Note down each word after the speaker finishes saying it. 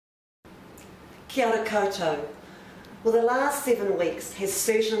Kia ora koutou. Well, the last 7 weeks has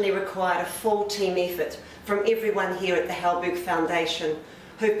certainly required a full team effort from everyone here at the Halberg Foundation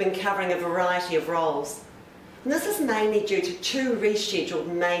who've been covering a variety of roles. And this is mainly due to 2 rescheduled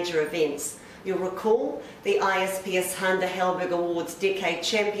major events. You'll recall the ISPS Handa Halberg Awards Decade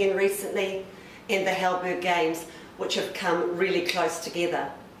Champion recently and the Halberg Games, which have come really close together.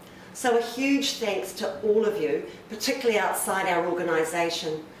 So a huge thanks to all of you, particularly outside our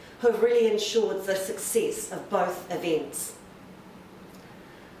organisation, who have really ensured the success of both events.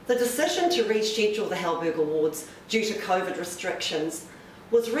 The decision to reschedule the Halberg Awards due to COVID restrictions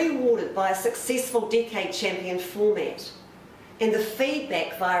was rewarded by a successful Decade Champion format, and the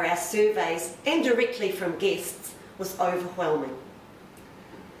feedback via our surveys and directly from guests was overwhelming.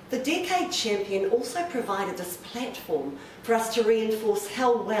 The Decade Champion also provided this platform for us to reinforce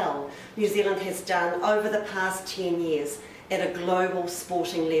how well New Zealand has done over the past 10 years at a global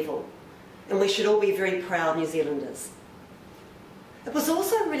sporting level, and we should all be very proud New Zealanders. It was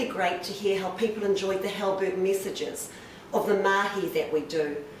also really great to hear how people enjoyed the Halberg messages of the mahi that we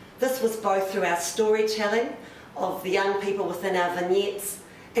do. This was both through our storytelling of the young people within our vignettes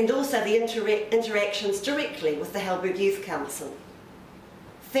and also the interactions directly with the Halberg Youth Council.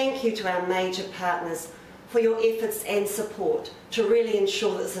 Thank you to our major partners for your efforts and support to really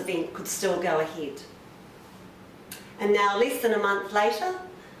ensure that this event could still go ahead. And now, less than a month later,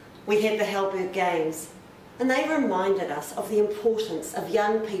 we had the Halberg Games, and they reminded us of the importance of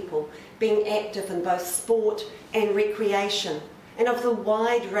young people being active in both sport and recreation, and of the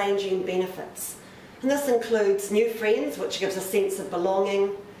wide-ranging benefits. And this includes new friends, which gives a sense of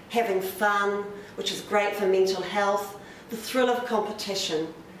belonging, having fun, which is great for mental health, the thrill of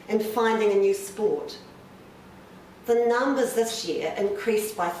competition, and finding a new sport. The numbers this year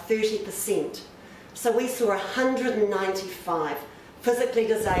increased by 30%. So we saw 195 physically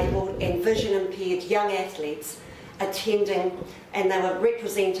disabled and vision impaired young athletes attending, and they were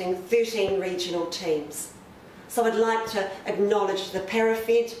representing 13 regional teams. So I'd like to acknowledge the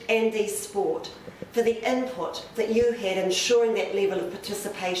Parafed and eSport for the input that you had ensuring that level of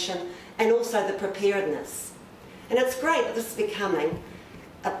participation and also the preparedness. And it's great that this is becoming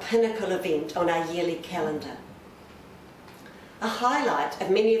a pinnacle event on our yearly calendar. A highlight of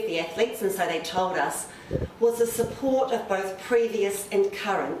many of the athletes, and so they told us, was the support of both previous and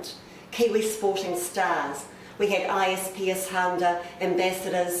current Kiwi sporting stars. We had ISPS Handa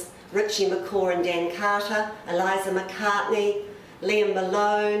ambassadors Richie McCaw and Dan Carter, Eliza McCartney, Liam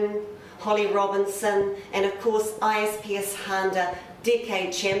Malone, Holly Robinson, and of course ISPS Handa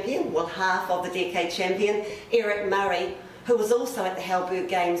Decade Champion, well half of the Decade Champion, Eric Murray, who was also at the Halberg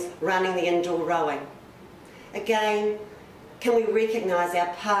Games running the indoor rowing. Again, can we recognise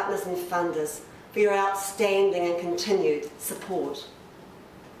our partners and funders for your outstanding and continued support.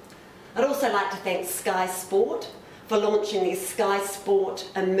 I'd also like to thank Sky Sport for launching the Sky Sport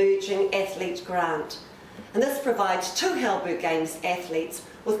Emerging Athlete Grant. And this provides 2 Halberg Games athletes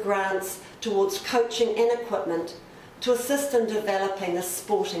with grants towards coaching and equipment to assist in developing the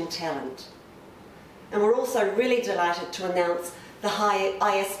sporting talent. And we're also really delighted to announce the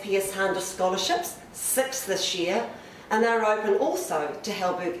ISPS Handa scholarships, 6 this year, and they're open also to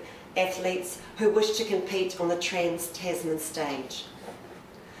Halberg athletes who wish to compete on the Trans-Tasman stage.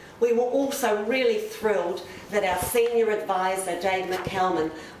 We were also really thrilled that our senior advisor, Dave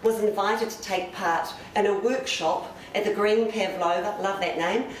McCalman, was invited to take part in a workshop at the Green Pavlova, love that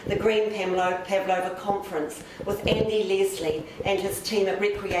name, the Green Pavlova Conference with Andy Leslie and his team at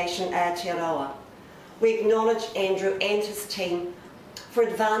Recreation Aotearoa. We acknowledge Andrew and his team for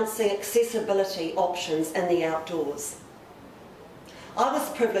advancing accessibility options in the outdoors. I was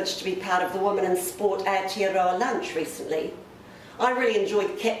privileged to be part of the Women in Sport Aotearoa lunch recently. I really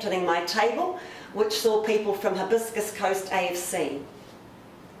enjoyed captaining my table, which saw people from Hibiscus Coast AFC.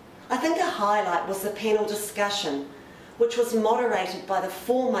 I think a highlight was the panel discussion, which was moderated by the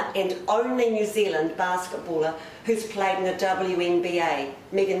former and only New Zealand basketballer who's played in the WNBA,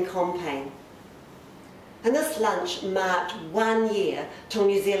 Megan Compayne. And this lunch marked 1 year till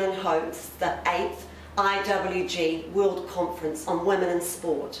New Zealand hosts the 8th IWG World Conference on Women in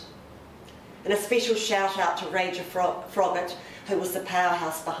Sport. And a special shout out to Raja Froggatt, who was the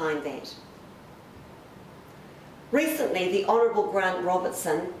powerhouse behind that. Recently, the Honourable Grant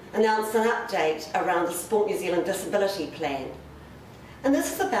Robertson announced an update around the Sport New Zealand Disability Plan. And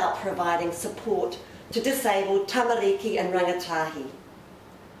this is about providing support to disabled tamariki and rangatahi.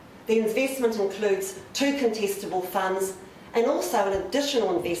 The investment includes 2 contestable funds and also an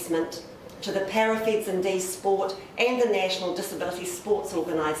additional investment to the Parafeds and eSport and the National Disability Sports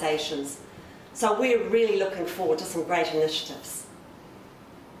Organisations. So we're really looking forward to some great initiatives.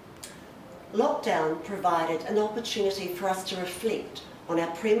 lockdown provided an opportunity for us to reflect on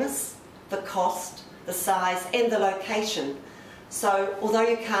our premise, the cost, the size and the location. So although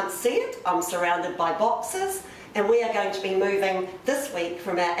you can't see it, I'm surrounded by boxes, and we are going to be moving this week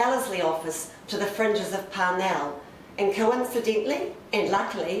from our Ellerslie office to the fringes of Parnell. And coincidentally, and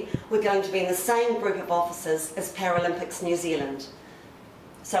luckily, we're going to be in the same group of offices as Paralympics New Zealand.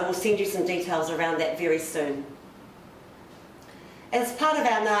 So we'll send you some details around that very soon. As part of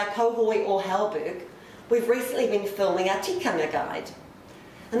our Ngā Kauhoi o Halberg, we've recently been filming our tikanga guide.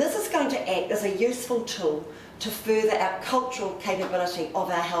 And this is going to act as a useful tool to further our cultural capability of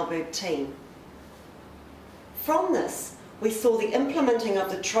our Halberg team. From this, we saw the implementing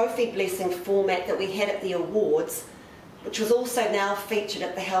of the trophy blessing format that we had at the awards, which was also now featured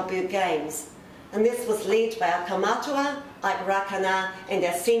at the Halberg Games. And this was led by our kaumatua, Ike Rakana, and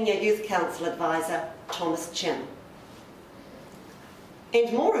our Senior Youth Council Advisor, Thomas Chin.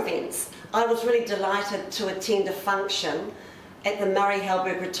 And more events. I was really delighted to attend a function at the Murray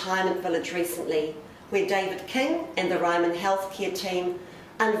Halberg Retirement Village recently, where David King and the Ryman Healthcare team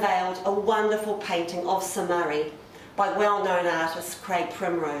unveiled a wonderful painting of Sir Murray by well-known artist Craig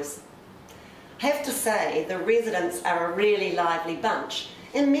Primrose. I have to say, the residents are a really lively bunch,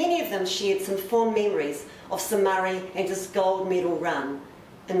 and many of them shared some fond memories of Sir Murray and his gold medal run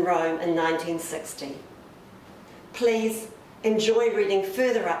in Rome in 1960. Please enjoy reading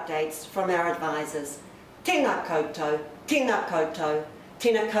further updates from our advisors. Tēnā koutou, tēnā koutou,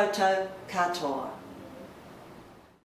 tēnā koutou katoa.